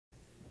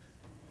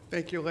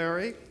Thank you,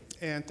 Larry,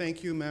 and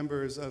thank you,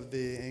 members of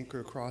the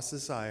Anchor Cross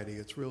Society.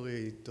 It's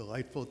really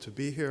delightful to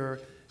be here,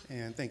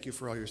 and thank you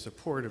for all your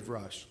support of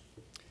Rush.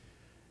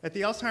 At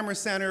the Alzheimer's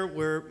Center,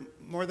 we're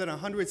more than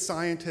 100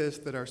 scientists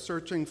that are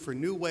searching for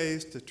new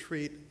ways to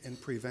treat and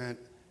prevent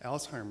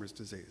Alzheimer's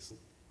disease.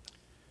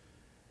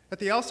 At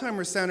the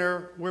Alzheimer's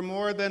Center, we're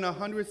more than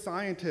 100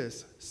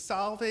 scientists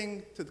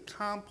solving the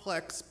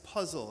complex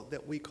puzzle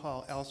that we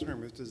call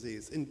Alzheimer's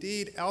disease.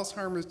 Indeed,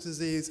 Alzheimer's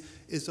disease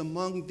is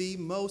among the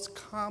most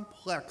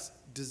complex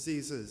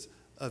diseases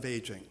of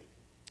aging.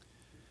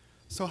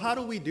 So how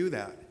do we do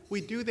that?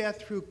 We do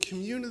that through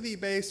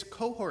community-based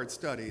cohort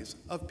studies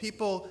of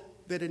people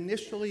that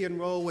initially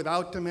enroll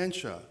without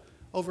dementia.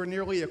 Over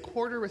nearly a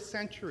quarter of a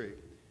century,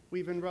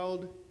 we've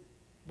enrolled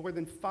more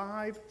than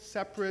 5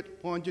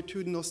 separate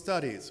longitudinal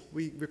studies.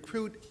 We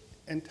recruit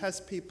and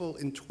test people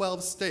in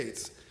 12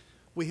 states.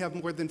 We have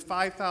more than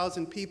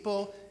 5,000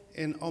 people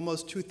and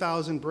almost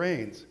 2,000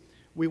 brains.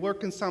 We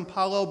work in Sao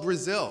Paulo,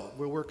 Brazil,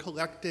 where we're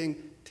collecting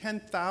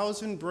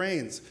 10,000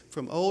 brains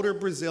from older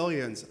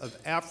Brazilians of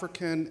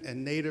African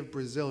and native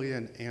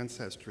Brazilian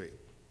ancestry.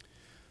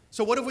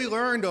 So what have we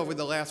learned over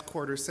the last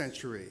quarter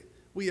century?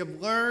 We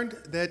have learned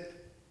that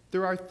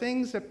there are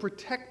things that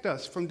protect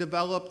us from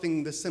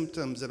developing the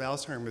symptoms of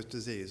Alzheimer's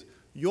disease.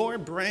 Your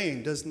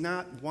brain does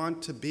not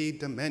want to be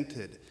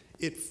demented.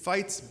 It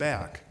fights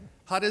back.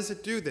 How does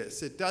it do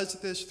this? It does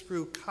this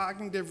through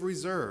cognitive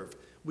reserve.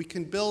 We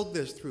can build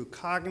this through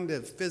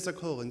cognitive,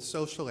 physical, and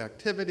social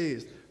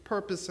activities,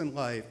 purpose in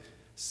life,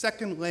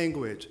 second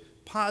language,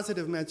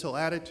 positive mental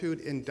attitude,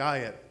 and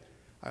diet.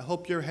 I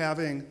hope you're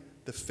having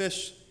the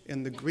fish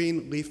and the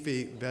green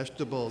leafy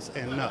vegetables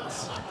and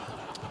nuts.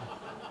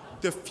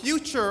 The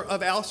future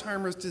of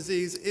Alzheimer's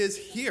disease is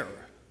here.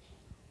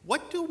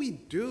 What do we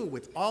do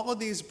with all of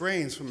these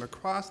brains from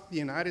across the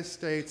United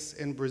States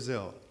and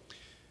Brazil?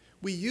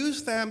 We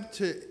use them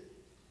to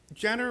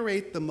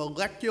generate the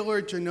molecular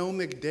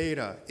genomic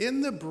data in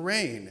the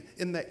brain,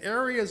 in the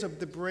areas of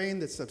the brain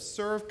that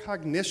subserve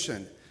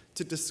cognition,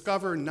 to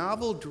discover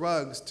novel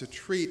drugs to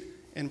treat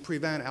and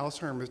prevent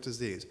Alzheimer's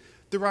disease.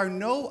 There are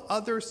no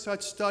other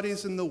such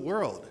studies in the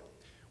world.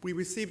 We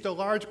received a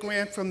large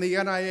grant from the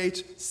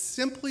NIH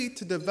simply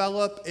to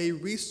develop a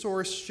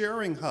resource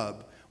sharing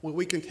hub where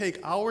we can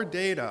take our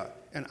data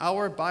and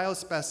our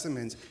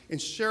biospecimens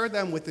and share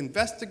them with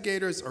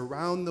investigators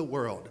around the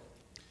world.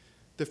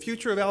 The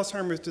future of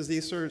Alzheimer's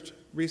disease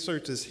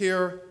research is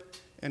here,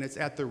 and it's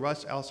at the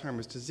Rush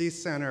Alzheimer's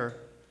Disease Center.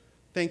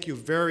 Thank you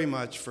very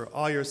much for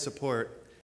all your support.